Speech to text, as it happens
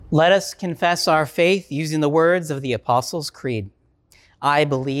Let us confess our faith using the words of the Apostles' Creed. I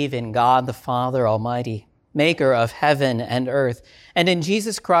believe in God the Father Almighty, maker of heaven and earth, and in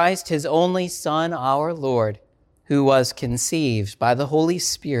Jesus Christ, his only Son, our Lord, who was conceived by the Holy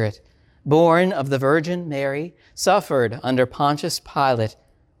Spirit, born of the Virgin Mary, suffered under Pontius Pilate,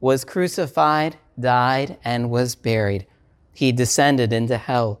 was crucified, died, and was buried. He descended into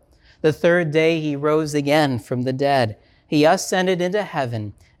hell. The third day he rose again from the dead. He ascended into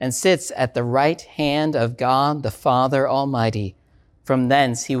heaven and sits at the right hand of God the Father Almighty. From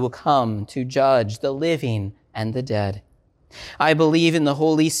thence he will come to judge the living and the dead. I believe in the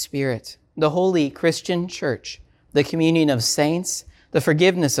Holy Spirit, the holy Christian Church, the communion of saints, the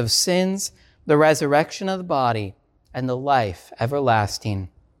forgiveness of sins, the resurrection of the body, and the life everlasting.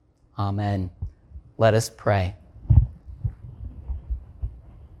 Amen. Let us pray.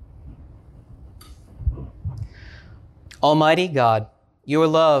 Almighty God, your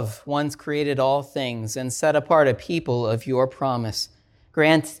love once created all things and set apart a people of your promise.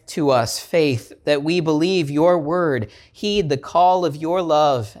 Grant to us faith that we believe your word, heed the call of your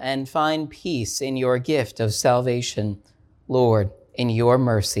love, and find peace in your gift of salvation. Lord, in your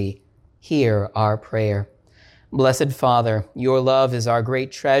mercy, hear our prayer. Blessed Father, your love is our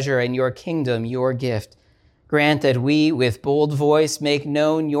great treasure and your kingdom your gift. Grant that we, with bold voice, make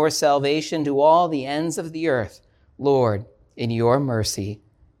known your salvation to all the ends of the earth. Lord, in your mercy,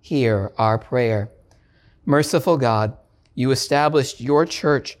 hear our prayer. Merciful God, you established your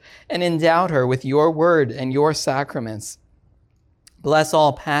church and endowed her with your word and your sacraments. Bless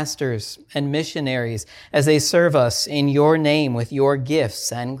all pastors and missionaries as they serve us in your name with your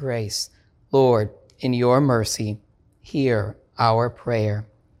gifts and grace. Lord, in your mercy, hear our prayer.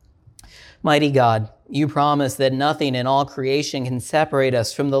 Mighty God, you promise that nothing in all creation can separate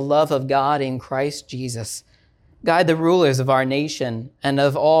us from the love of God in Christ Jesus. Guide the rulers of our nation and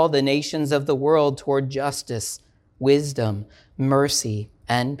of all the nations of the world toward justice, wisdom, mercy,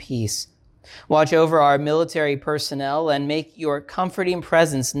 and peace. Watch over our military personnel and make your comforting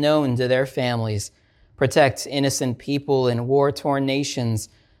presence known to their families. Protect innocent people in war-torn nations.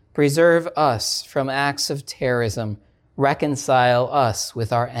 Preserve us from acts of terrorism. Reconcile us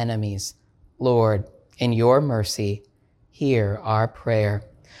with our enemies. Lord, in your mercy, hear our prayer.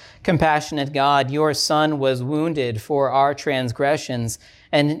 Compassionate God, your Son was wounded for our transgressions,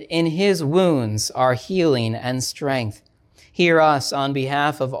 and in his wounds are healing and strength. Hear us on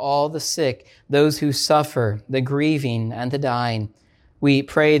behalf of all the sick, those who suffer, the grieving, and the dying. We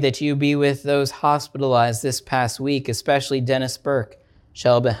pray that you be with those hospitalized this past week, especially Dennis Burke,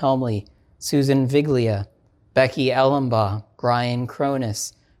 Shelba Helmley, Susan Viglia, Becky Ellenbaugh, Brian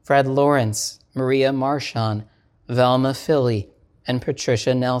Cronus, Fred Lawrence, Maria Marchand, Velma Philly, and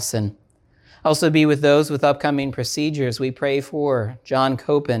Patricia Nelson. Also be with those with upcoming procedures. We pray for John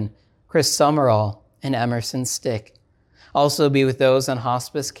Copen, Chris Summerall, and Emerson Stick. Also be with those on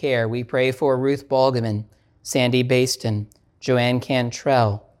hospice care. We pray for Ruth Balgaman, Sandy Baston, Joanne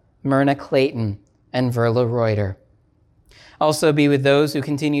Cantrell, Myrna Clayton, and Verla Reuter. Also be with those who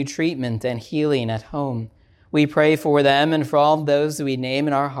continue treatment and healing at home. We pray for them and for all those that we name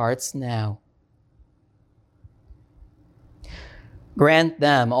in our hearts now. Grant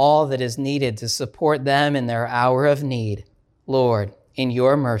them all that is needed to support them in their hour of need. Lord, in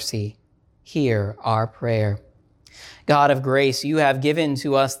your mercy, hear our prayer. God of grace, you have given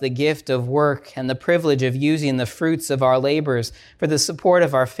to us the gift of work and the privilege of using the fruits of our labors for the support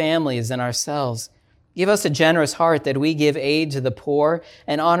of our families and ourselves. Give us a generous heart that we give aid to the poor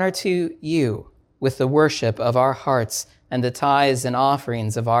and honor to you with the worship of our hearts and the tithes and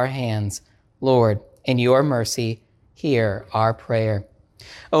offerings of our hands. Lord, in your mercy, hear our prayer.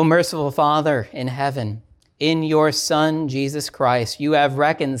 O merciful Father in heaven, in your Son, Jesus Christ, you have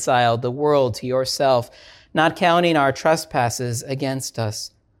reconciled the world to yourself, not counting our trespasses against us.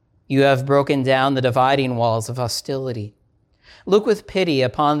 You have broken down the dividing walls of hostility. Look with pity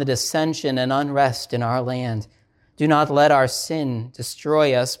upon the dissension and unrest in our land. Do not let our sin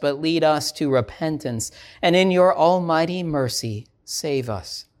destroy us, but lead us to repentance, and in your almighty mercy, save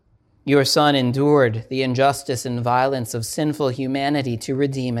us. Your Son endured the injustice and violence of sinful humanity to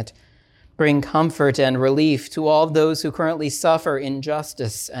redeem it. Bring comfort and relief to all those who currently suffer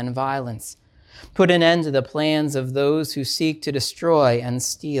injustice and violence. Put an end to the plans of those who seek to destroy and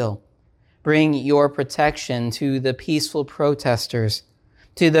steal. Bring your protection to the peaceful protesters,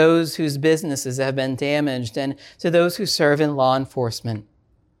 to those whose businesses have been damaged, and to those who serve in law enforcement.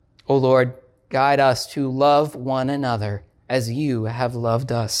 O Lord, guide us to love one another as you have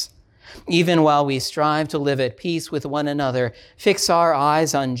loved us. Even while we strive to live at peace with one another, fix our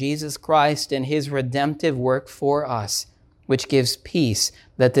eyes on Jesus Christ and his redemptive work for us. which gives peace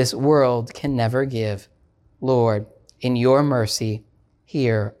that this world can never give. Lord, in your mercy,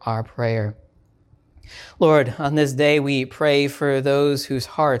 hear our prayer. Lord, on this day we pray for those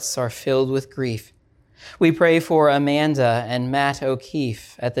whose hearts are filled with grief. We pray for Amanda and Matt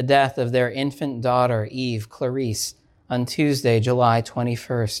O'Keefe at the death of their infant daughter, Eve Clarice, on Tuesday, July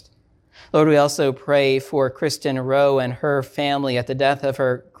 21st. Lord, we also pray for Kristen Rowe and her family at the death of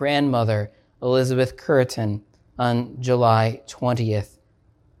her grandmother, Elizabeth Curtin, on July 20th.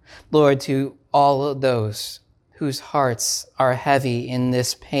 Lord, to all of those whose hearts are heavy in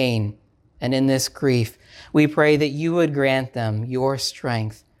this pain and in this grief, we pray that you would grant them your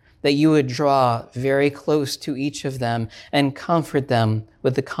strength, that you would draw very close to each of them and comfort them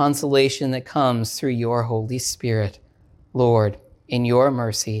with the consolation that comes through your Holy Spirit. Lord, in your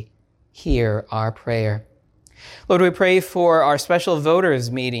mercy, hear our prayer. Lord, we pray for our special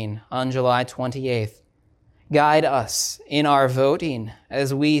voters meeting on July 28th. Guide us in our voting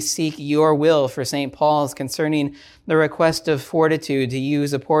as we seek your will for St. Paul's concerning the request of Fortitude to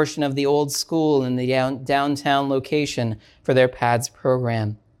use a portion of the old school in the downtown location for their PADS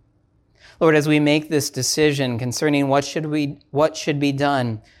program. Lord, as we make this decision concerning what should be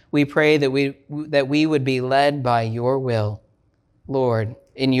done, we pray that we would be led by your will. Lord,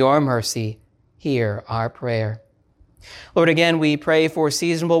 in your mercy, hear our prayer. Lord, again, we pray for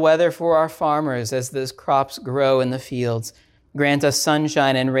seasonable weather for our farmers as those crops grow in the fields. Grant us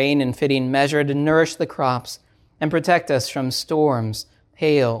sunshine and rain in fitting measure to nourish the crops and protect us from storms,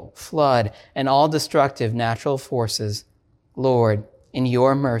 hail, flood, and all destructive natural forces. Lord, in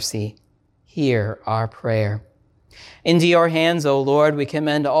your mercy, hear our prayer. Into your hands, O Lord, we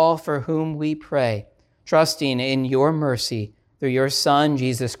commend all for whom we pray, trusting in your mercy through your Son,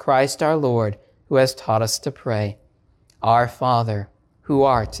 Jesus Christ our Lord, who has taught us to pray. Our Father, who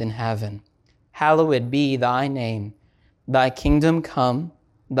art in heaven, hallowed be thy name. Thy kingdom come,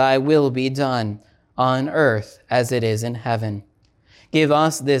 thy will be done, on earth as it is in heaven. Give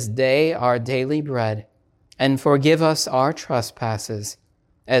us this day our daily bread, and forgive us our trespasses,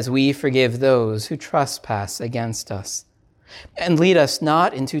 as we forgive those who trespass against us. And lead us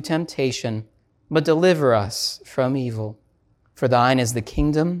not into temptation, but deliver us from evil. For thine is the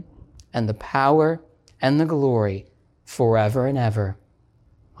kingdom, and the power, and the glory, forever and ever.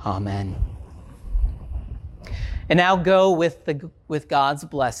 Amen. And now go with God's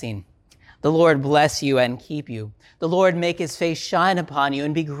blessing. The Lord bless you and keep you. The Lord make his face shine upon you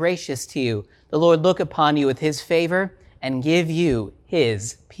and be gracious to you. The Lord look upon you with his favor and give you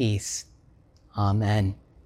his peace. Amen.